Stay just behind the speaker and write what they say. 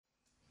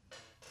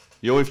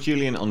You're with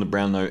Julian on the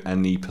Brown Note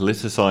and the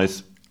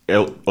politicised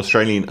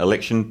Australian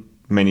election.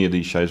 Many of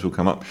these shows will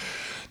come up.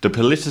 The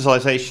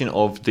politicisation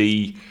of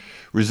the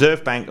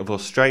Reserve Bank of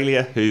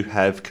Australia, who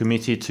have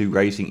committed to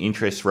raising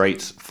interest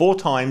rates 4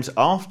 times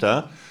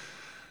after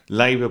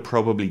Labor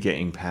probably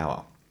getting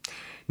power.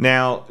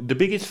 Now, the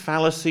biggest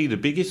fallacy, the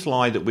biggest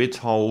lie that we're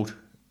told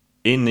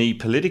in the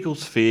political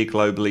sphere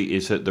globally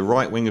is that the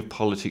right wing of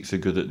politics are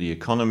good at the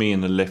economy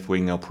and the left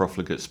wing are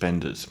profligate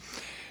spenders.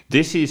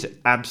 This is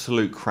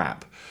absolute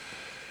crap.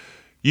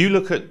 You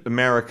look at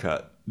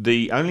America,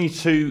 the only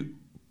 2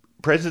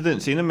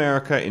 presidents in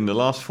America in the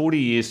last 40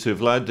 years to have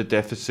lowered the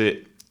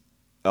deficit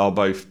are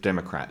both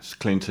Democrats,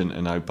 Clinton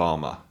and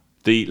Obama.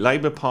 The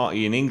Labour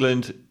Party in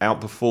England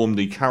outperformed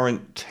the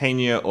current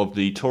tenure of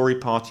the Tory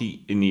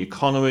Party in the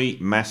economy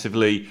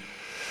massively.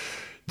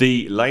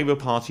 The Labour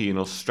Party in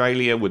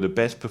Australia were the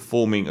best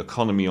performing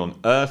economy on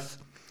earth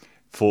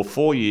for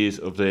 4 years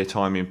of their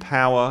time in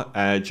power.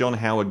 John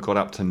Howard got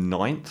up to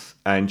 9th,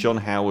 and John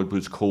Howard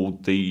was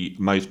called the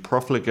most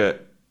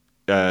profligate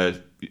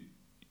Australian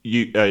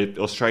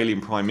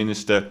Prime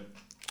Minister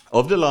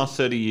of the last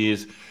 30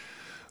 years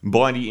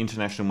by the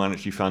International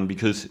Monetary Fund,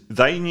 because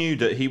they knew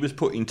that he was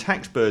putting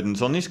tax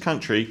burdens on this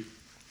country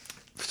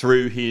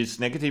through his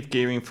negative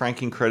gearing,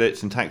 franking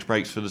credits and tax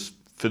breaks for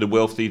the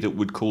wealthy that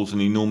would cause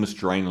an enormous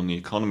drain on the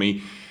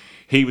economy.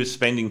 He was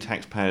spending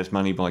taxpayers'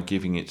 money by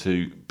giving it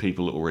to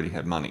people that already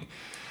had money.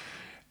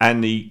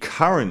 And the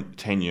current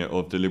tenure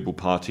of the Liberal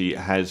Party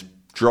has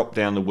dropped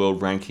down the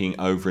world ranking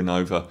over and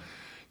over.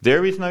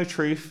 There is no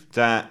truth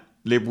that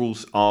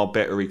Liberals are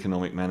better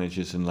economic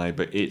managers than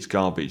Labor. It's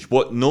garbage.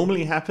 What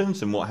normally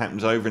happens, and what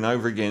happens over and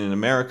over again in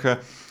America,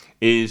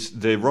 is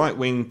the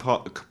right-wing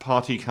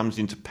party comes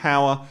into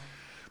power,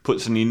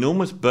 puts an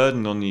enormous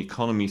burden on the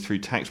economy through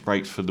tax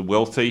breaks for the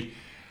wealthy,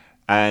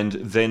 and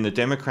then the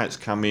Democrats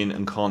come in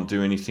and can't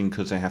do anything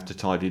because they have to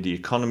tidy the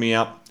economy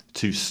up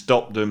to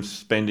stop them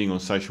spending on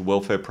social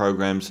welfare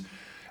programs.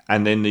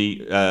 And then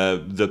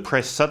the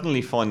press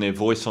suddenly find their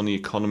voice on the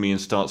economy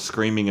and start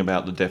screaming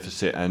about the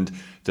deficit, and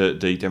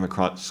the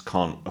Democrats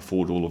can't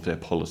afford all of their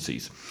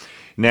policies.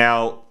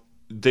 Now,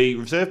 the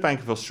Reserve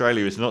Bank of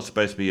Australia is not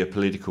supposed to be a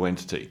political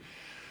entity,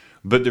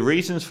 but the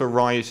reasons for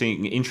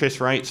rising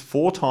interest rates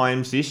 4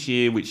 times this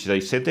year, which they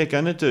said they're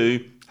going to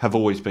do, have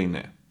always been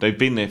there. They've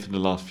been there for the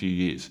last few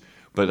years,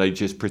 but they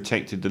just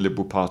protected the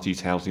Liberal Party's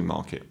housing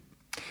market.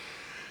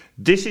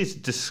 This is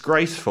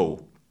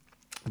disgraceful.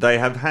 They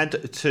have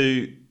had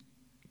to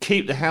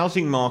keep the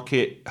housing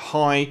market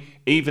high,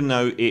 even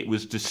though it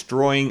was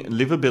destroying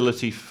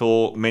livability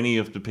for many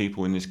of the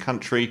people in this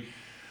country,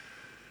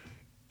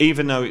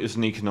 even though it was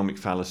an economic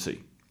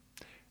fallacy.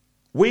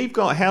 We've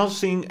got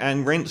housing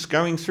and rents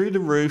going through the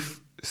roof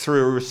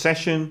through a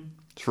recession,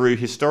 through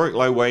historic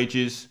low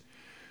wages,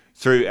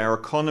 through our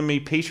economy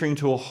petering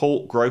to a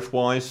halt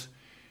growth-wise.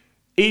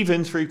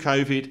 Even through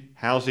COVID,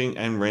 housing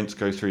and rents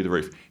go through the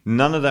roof.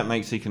 None of that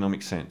makes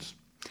economic sense.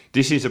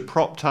 This is a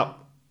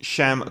propped-up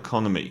sham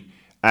economy.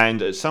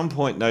 And at some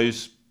point,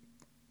 those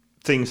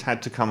things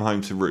had to come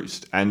home to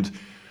roost. And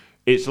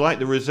it's like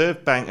the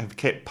Reserve Bank have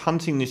kept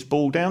punting this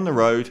ball down the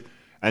road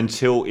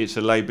until it's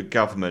a Labour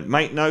government.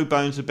 Make no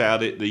bones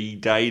about it, the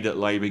day that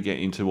Labour get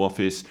into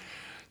office,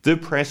 the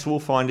press will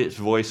find its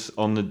voice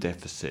on the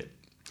deficit.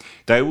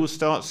 They will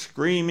start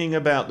screaming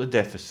about the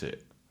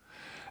deficit.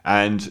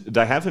 And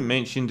they haven't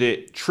mentioned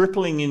it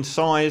tripling in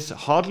size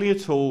hardly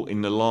at all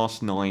in the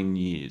last 9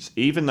 years,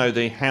 even though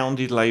they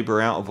hounded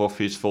Labour out of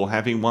office for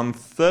having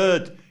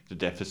 1/3 the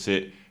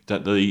deficit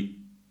that the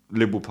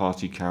Liberal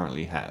Party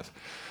currently have.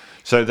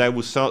 So they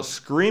will start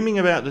screaming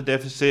about the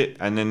deficit,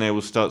 and then they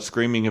will start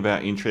screaming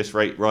about interest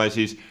rate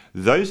rises.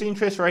 Those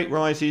interest rate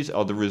rises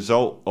are the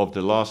result of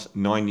the last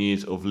 9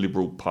 years of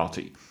Liberal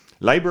Party.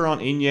 Labour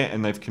aren't in yet,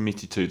 and they've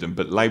committed to them,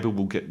 but Labour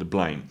will get the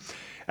blame.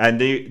 And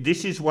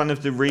this is one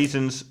of the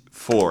reasons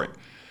for it.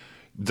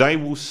 They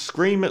will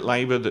scream at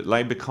Labour that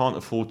Labour can't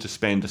afford to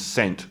spend a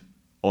cent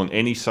on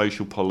any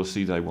social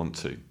policy they want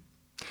to.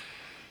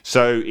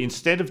 So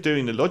instead of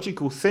doing the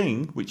logical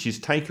thing, which is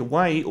take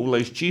away all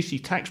those juicy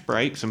tax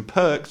breaks and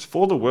perks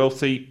for the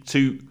wealthy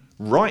to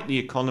right the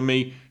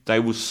economy, they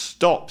will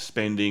stop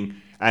spending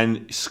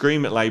and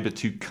scream at Labour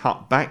to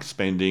cut back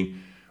spending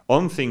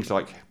on things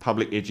like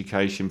public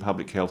education,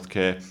 public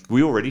healthcare.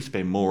 We already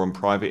spend more on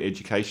private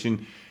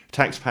education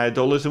taxpayer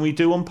dollars than we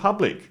do on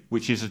public,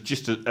 which is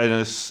just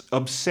an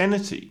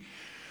obscenity.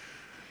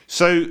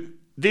 So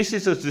this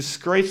is a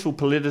disgraceful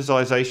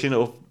politicisation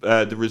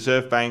of the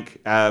Reserve Bank.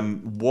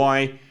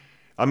 Why?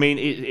 I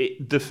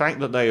mean, the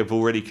fact that they have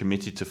already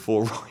committed to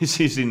 4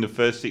 rises in the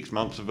first 6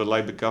 months of a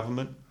Labour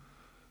government,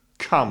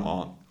 come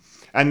on.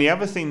 And the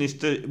other thing this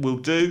will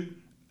do,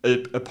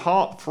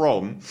 apart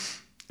from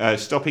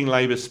stopping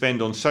Labour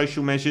spend on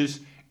social measures,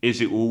 is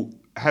it will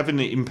have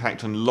an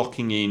impact on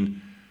locking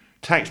in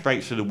tax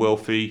breaks for the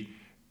wealthy.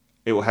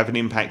 It will have an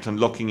impact on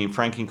locking in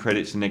franking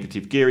credits and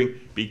negative gearing,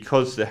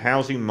 because the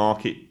housing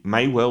market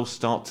may well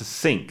start to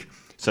sink.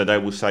 So they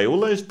will say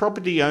all those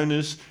property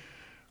owners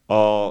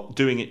are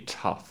doing it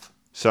tough.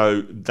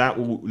 So that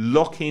will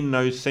lock in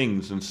those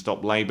things and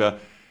stop Labour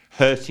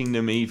hurting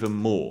them even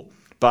more.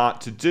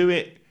 But to do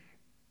it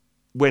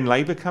when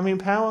Labour come in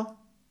power,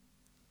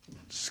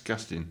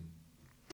 disgusting.